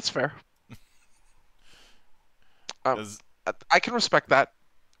 okay, that's fair. I can respect that.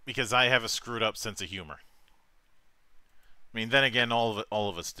 Because I have a screwed up sense of humor. I mean, then again, all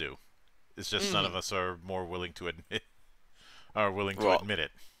of us do. It's just none of us are willing to admit it.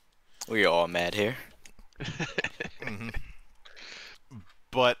 We're all mad here. Mm-hmm.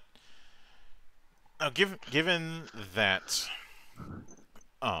 But now, given that,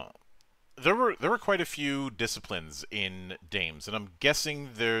 there were quite a few disciplines in Dames, and I'm guessing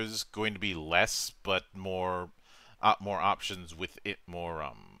there's going to be less, but more options with it, more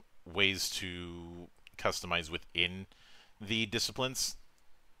ways to customize within the disciplines,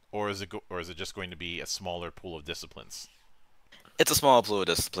 or is it just going to be a smaller pool of disciplines? It's a small pool of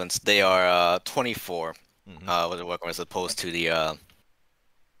disciplines. They are 24. Mm-hmm. What they're working with, as opposed to the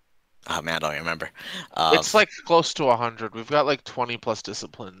oh man, I don't even remember. It's like close to 100. We've got like 20 plus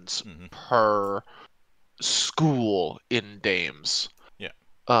disciplines per school in Dames. Yeah.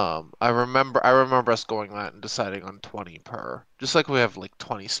 I remember us going that and deciding on 20 per. Just like we have like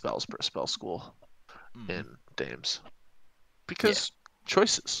 20 spells per spell school in Dames. Because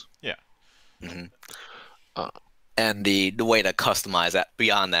choices. Yeah. Mm-hmm. And the way to customize that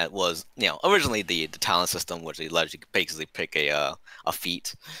beyond that was, originally the talent system, which allows you to basically pick a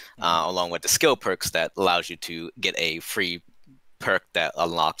feat, along with the skill perks that allows you to get a free perk that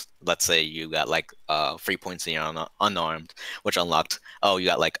unlocks. Let's say you got like 3 points in your unarmed, which unlocked. Oh, you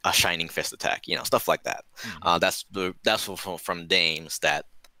got like a shining fist attack. Stuff like that. That's from Dames that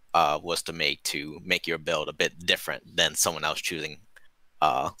was to make your build a bit different than someone else choosing.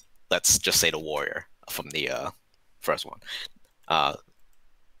 Let's just say the warrior from the first one.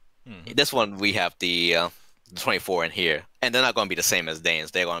 This one we have the 24 in here, and they're not going to be the same as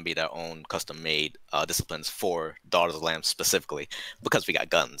Danes. They're going to be their own custom-made disciplines for Daughters of Lamb specifically, because we got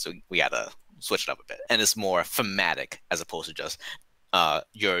guns. We got to switch it up a bit, and it's more thematic as opposed to just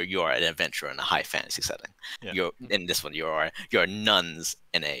you're an adventurer in a high fantasy setting. Yeah. You're in this one. You're nuns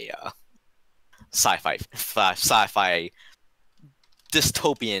in a sci-fi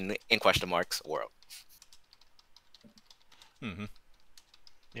dystopian in question marks world. Mm-hmm.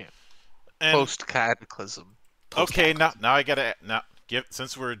 Yeah. And Post cataclysm. okay, now I gotta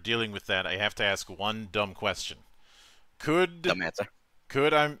since we're dealing with that, I have to ask one dumb question. Dumb answer.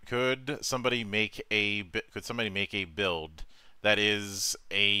 Could somebody make a build that is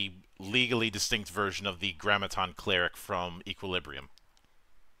a legally distinct version of the Grammaton cleric from Equilibrium?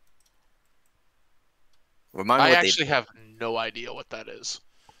 Remind me I what actually have no idea what that is.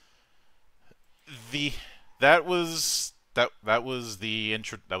 That was the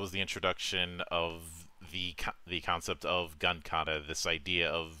introduction of the concept of gun kata. This idea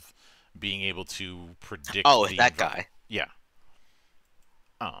of being able to predict. Oh, that guy. Yeah.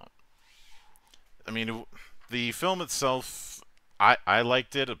 I mean, the film itself, I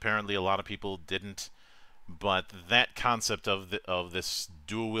liked it. Apparently, a lot of people didn't. But that concept of this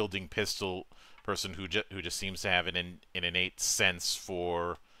dual wielding pistol person who just seems to have an innate sense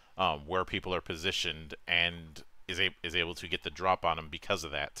for where people are positioned and is able to get the drop on them because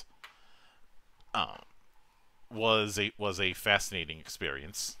of that was a fascinating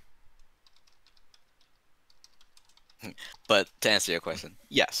experience. But to answer your question,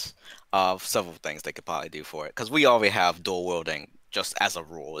 yes, several things they could probably do for it, because we already have dual wielding just as a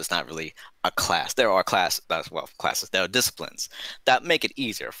rule. It's not really a class. There are classes. There are disciplines that make it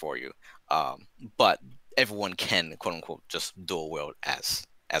easier for you. But everyone can, quote unquote, just dual wield as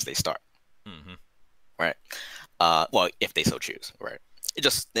they start. Right. Well, if they so choose. Right.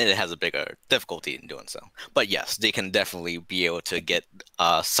 It has a bigger difficulty in doing so. But yes, they can definitely be able to get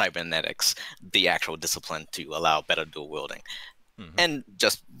cybernetics, the actual discipline, to allow better dual wielding, and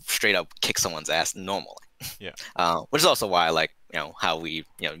just straight up kick someone's ass normally. Yeah. Which is also why I like how we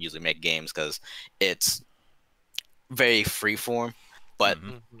usually make games, because it's very freeform, but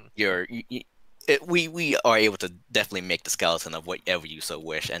we are able to definitely make the skeleton of whatever you so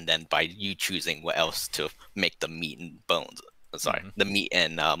wish, and then by you choosing what else to make the meat and bones. Sorry, the meat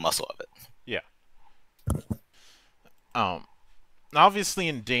and muscle of it. Yeah. Obviously,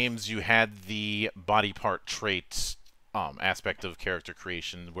 in Dames, you had the body part trait aspect of character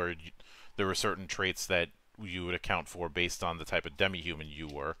creation, where there were certain traits that you would account for based on the type of demi-human you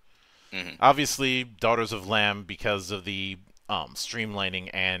were. Obviously, Daughters of Lamb, because of the streamlining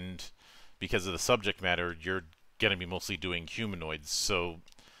and because of the subject matter, you're going to be mostly doing humanoids. So,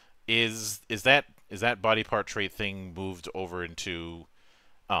 is that body part trait thing moved over into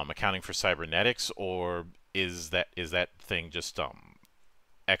accounting for cybernetics, or is that thing just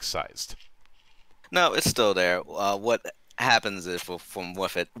excised? No, it's still there. What happens is from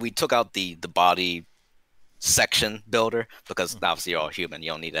with it, we took out the body section builder, because obviously you're all human,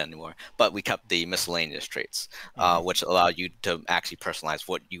 you don't need that anymore. But we kept the miscellaneous traits, which allow you to actually personalize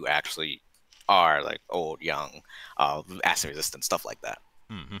what you actually are, like old, young, acid resistant, stuff like that.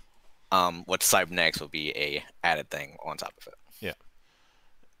 What cybernetics will be a added thing on top of it. Yeah.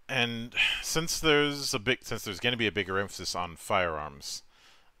 And since there's going to be a bigger emphasis on firearms,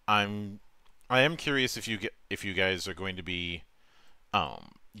 I am curious if you guys are going to be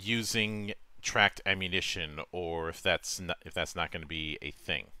using tracked ammunition, or if that's not going to be a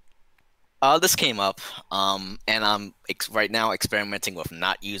thing. This came up, and I'm right now experimenting with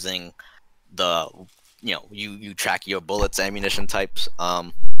not using the you track your bullets ammunition types,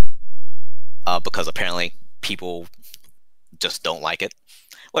 because apparently people just don't like it,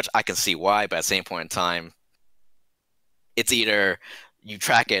 which I can see why. But at the same point in time, it's either you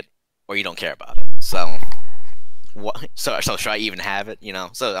track it or you don't care about it. So what? So should I even have it?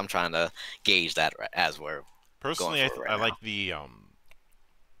 So I'm trying to gauge that as we're personally. I like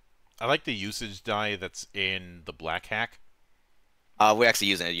the usage die that's in the Black Hack. We're actually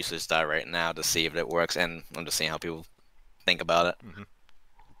using a usage die right now to see if it works, and I'm just seeing how people think about it.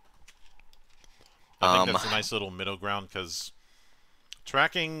 I think that's a nice little middle ground, because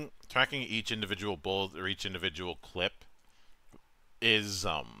tracking each individual bullet or each individual clip is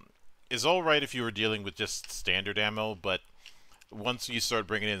all right if you were dealing with just standard ammo, but once you start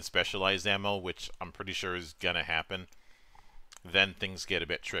bringing in specialized ammo, which I'm pretty sure is gonna happen, then things get a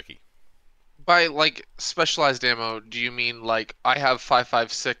bit tricky. By like specialized ammo, do you mean like I have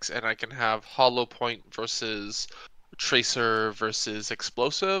 5.56 and I can have hollow point versus tracer versus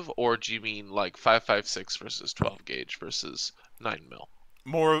explosive, or do you mean like 5.56 versus 12 gauge versus 9 mil?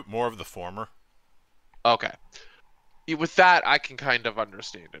 More of the former. Okay. With that, I can kind of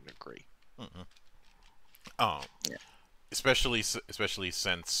understand and agree. Mm-mm. Oh, Yeah. especially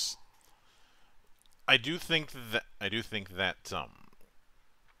since I do think that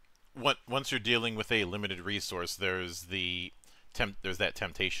once you're dealing with a limited resource, there's that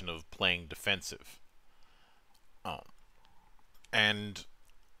temptation of playing defensive. Um, and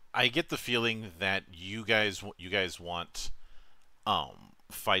I get the feeling that you guys want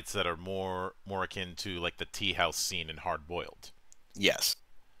fights that are more akin to like the tea house scene in Hard Boiled. Yes.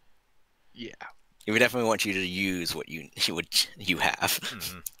 Yeah. We definitely want you to use what you have,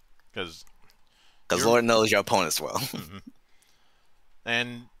 Because because Lord knows your opponents well,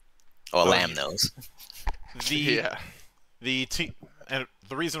 and or Well, Lamb knows. the Yeah. the tea and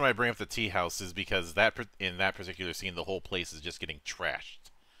the reason why I bring up the tea house is because in that particular scene, the whole place is just getting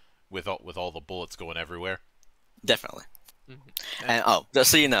trashed with all the bullets going everywhere. Definitely. Mhm. And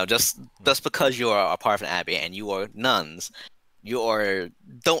just so you know, just because you are a part of an abbey and you are nuns,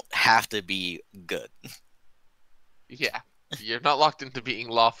 don't have to be good. Yeah. You're not locked into being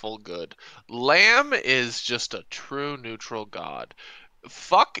lawful good. Lamb is just a true neutral god.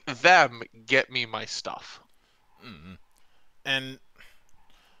 Fuck them, get me my stuff. And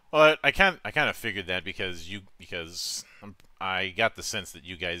well, I kind of figured that because I got the sense that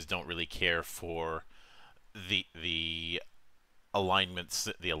you guys don't really care for the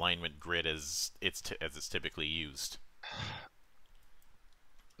alignment grid as it's typically used.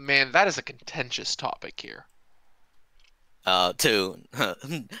 Man, that is a contentious topic here. Two,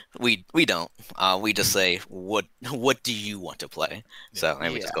 we don't. We just say what do you want to play? So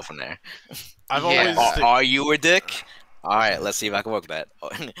and we just Yeah. go from there. I've Yeah. always Are you a dick? All right, let's see if I can work that.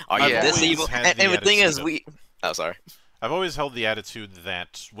 Are you I've this always evil? had the And the thing is, attitude oh, sorry. I've always held the attitude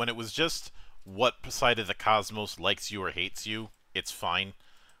that when it was just what side of the cosmos likes you or hates you, it's fine.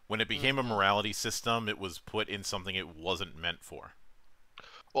 When it became a morality system, it was put in something it wasn't meant for.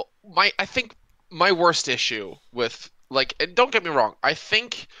 Well, I think my worst issue with like, and don't get me wrong, I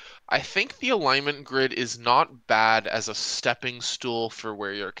think the alignment grid is not bad as a stepping stool for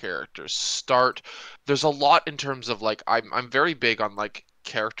where your characters start. There's a lot in terms of like I'm very big on like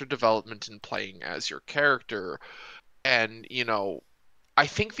character development and playing as your character, and I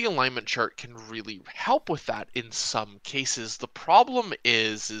think the alignment chart can really help with that in some cases. The problem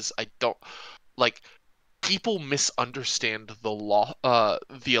is I don't like people misunderstand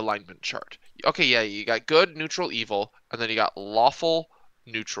the alignment chart. Okay, yeah, you got good, neutral, evil, and then you got lawful,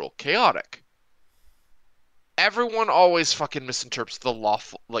 neutral, chaotic. Everyone always fucking misinterprets the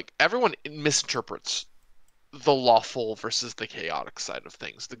lawful, like everyone misinterprets the lawful versus the chaotic side of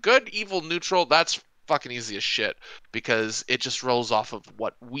things. The good, evil, neutral, that's fucking easy as shit because it just rolls off of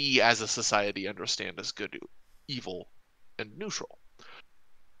what we as a society understand as good, evil, and neutral.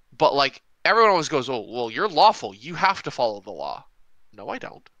 But like everyone always goes, "Oh, well, you're lawful. You have to follow the law." No, I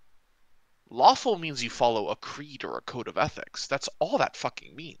don't. Lawful means you follow a creed or a code of ethics. That's all that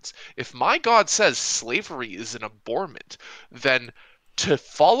fucking means. If my God says slavery is an abhorrent, then to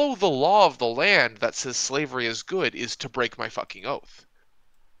follow the law of the land that says slavery is good is to break my fucking oath.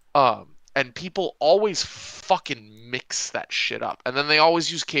 And people always fucking mix that shit up. And then they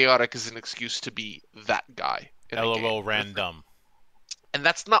always use chaotic as an excuse to be that guy in a game. LOL random. And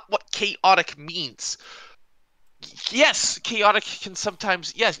that's not what chaotic means. Yes, chaotic can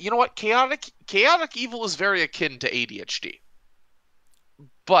sometimes. Yes, you know what? Chaotic evil is very akin to ADHD,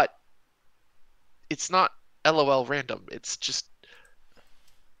 but it's not LOL random. It's just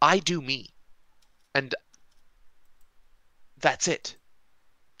I do me, and that's it.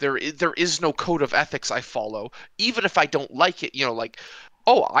 There is no code of ethics I follow, even if I don't like it. Like,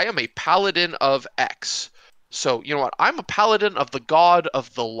 oh, I am a paladin of X. So, you know what? I'm a paladin of the god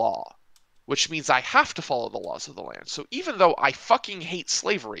of the law, which means I have to follow the laws of the land. So even though I fucking hate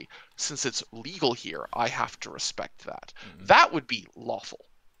slavery, since it's legal here, I have to respect that. That would be lawful.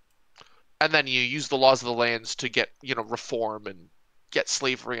 And then you use the laws of the lands to get, reform and get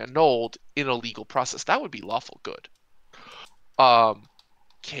slavery annulled in a legal process. That would be lawful good.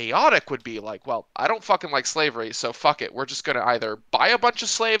 Chaotic would be like, well, I don't fucking like slavery, so fuck it. We're just going to either buy a bunch of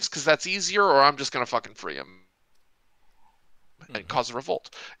slaves because that's easier, or I'm just going to fucking free them and cause a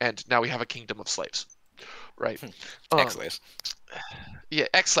revolt. And now we have a kingdom of slaves, right? Ex-slaves. Yeah,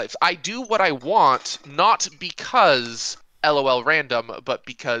 ex-slaves. I do what I want, not because LOL random, but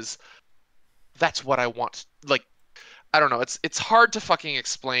because that's what I want. Like, I don't know. It's hard to fucking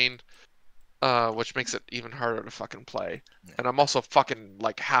explain, which makes it even harder to fucking play. Yeah. And I'm also fucking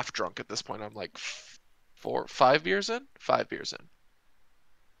like half drunk at this point. I'm like 5 beers in. 5 beers in.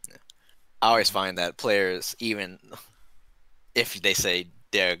 I always find that players, even if they say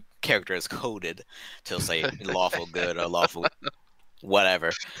their character is coded to say lawful good or lawful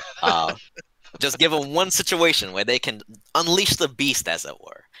whatever, uh, just give them one situation where they can unleash the beast, as it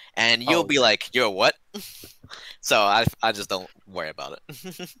were, and you'll Oh, be like, "You're what?" So I just don't worry about it,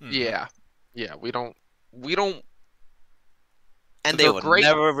 Mhm. yeah. We don't. and they They're will great.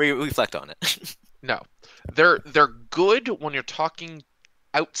 never reflect on it. No, they're good when you're talking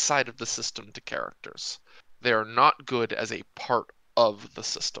outside of the system to characters. They are not good as a part of the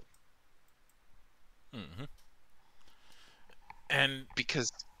system Mhm. And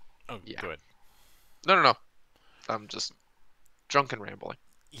because oh, yeah. go ahead. No. I'm just drunk and rambling.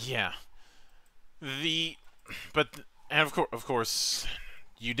 Yeah. The but and of course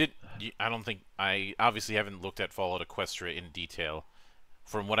you did. I don't think I obviously haven't looked at Fallout Equestria in detail.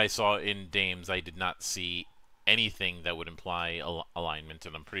 From what I saw in Dames, I did not see anything that would imply alignment,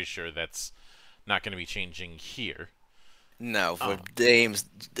 and I'm pretty sure that's not going to be changing here. No, for Um, dames,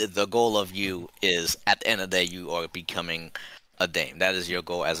 the goal of you is at the end of the day, you are becoming a dame. That is your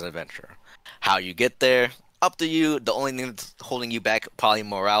goal as an adventurer. How you get there, up to you. The only thing that's holding you back, probably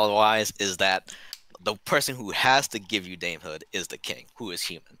morale-wise, is that the person who has to give you damehood is the king, who is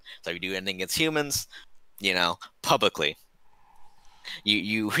human. So if you do anything against humans, publicly,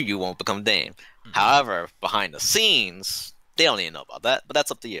 you won't become dame. mhm. However, behind the scenes, they don't even know about that, but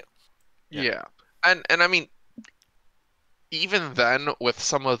that's up to you. Yeah. Yeah, and I mean, even then, with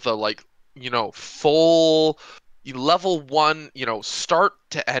some of the like, full level one, start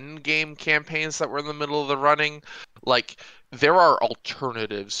to end game campaigns that were in the middle of the running, like there are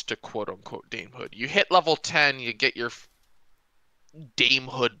alternatives to quote unquote damehood. You hit level 10, you get your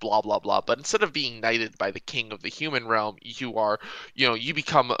damehood, blah blah blah. But instead of being knighted by the king of the human realm, you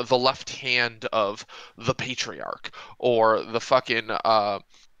become the left hand of the patriarch or the fucking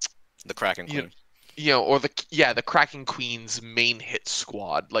The Kraken you Queen. or the Kraken Queen's main hit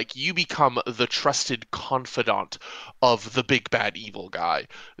squad. Like you become the trusted confidant of the big bad evil guy.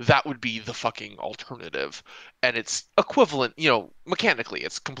 That would be the fucking alternative, and it's equivalent. Mechanically,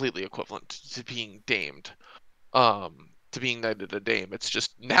 it's completely equivalent to being damed. To being knighted a dame. It's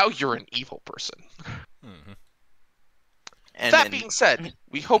just now you're an evil person. Mhm. And That then being said,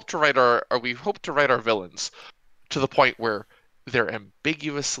 we hope to write our villains to the point where they're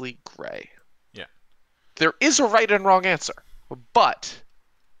ambiguously gray. Yeah. There is a right and wrong answer, but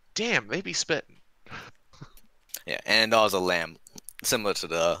damn, they be spitting. yeah, and also lamb, similar to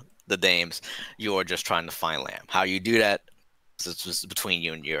the dames, you're just trying to find lamb. How you do that is just between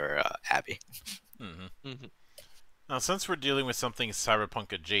you and your abbey. Mhm. Mm-hmm. Now, since we're dealing with something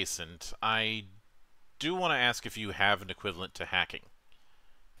cyberpunk adjacent, I do want to ask if you have an equivalent to hacking.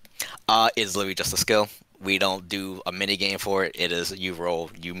 It's literally just a skill. We don't do a mini game for it. It is you roll,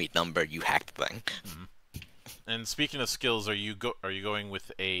 you meet number, you hack the thing. Mhm. And speaking of skills, are you going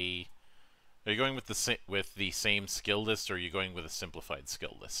with with the same skill list, or are you going with a simplified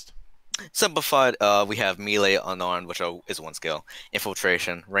skill list? Simplified, we have melee, unarmed, which is one skill.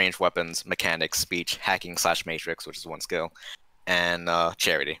 Infiltration, ranged weapons, mechanics, speech, hacking / matrix, which is one skill, and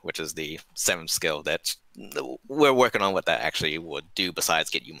charity, which is the seventh skill that we're working on what that actually would do besides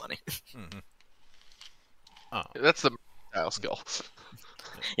get you money. Mm-hmm. Oh, That's the style skill.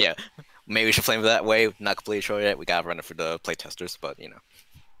 Yeah, maybe we should flame it that way. Not completely sure yet. We gotta run it for the playtesters, but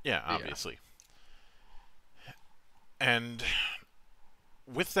yeah, obviously. And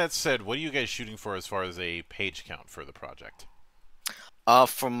with that said, what are you guys shooting for as far as a page count for the project?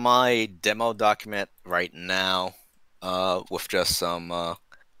 For my demo document right now, with just some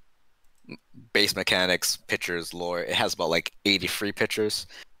base mechanics, pictures, lore, it has about like 83 pictures.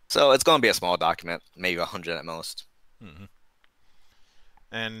 So it's gonna be a small document, maybe 100 at most. Mm-hmm.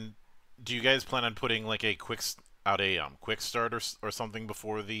 And do you guys plan on putting like a quick start or something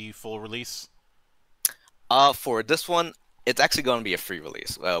before the full release? For this one, it's actually going to be a free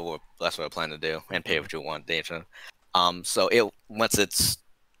release. That's what I plan to do, and pay Mhm. what you want, data. So once it's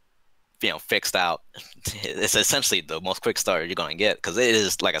fixed out, it's essentially the most quick start you're going to get because it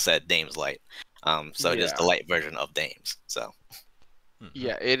is, like I said, Dames Light. So it is the Yeah. light version of Dames. So Mhm.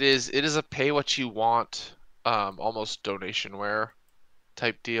 Yeah, it is. It is a pay what you want, almost donationware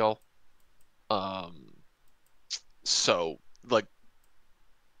type deal. Um, so like,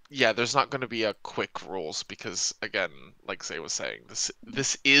 yeah, there's not going to be a quick rules because again, like Zay was saying,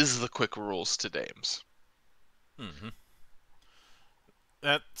 this is the quick rules to Dames. Mm-hmm.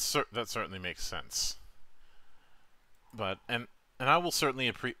 that certainly makes sense. But I will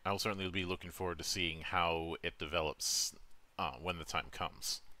certainly be looking forward to seeing how it develops when the time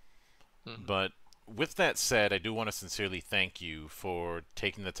comes. Mhm. But with that said, I do want to sincerely thank you for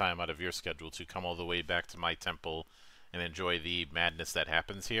taking the time out of your schedule to come all the way back to my temple and enjoy the madness that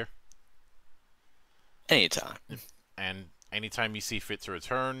happens here. Anytime. And anytime you see fit to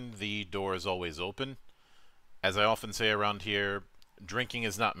return, the door is always open. As I often say around here, drinking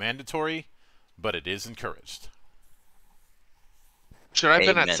is not mandatory, but it is encouraged. Should I have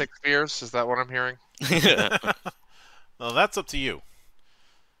been at Amen. 6 beers? Is that what I'm hearing? Well, that's up to you.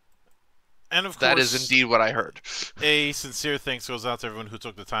 And of That course, is indeed what I heard. a sincere thanks goes out to everyone who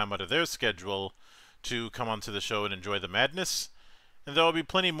took the time out of their schedule to come onto the show and enjoy the madness. And there will be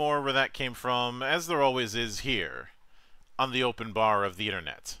plenty more where that came from, as there always is here, on the open bar of the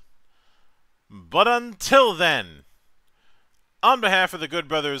internet. But until then, on behalf of the good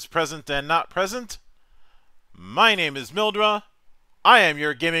brothers present and not present, my name is Mildra. I am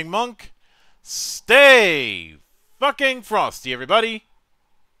your gaming monk. Stay fucking frosty, everybody.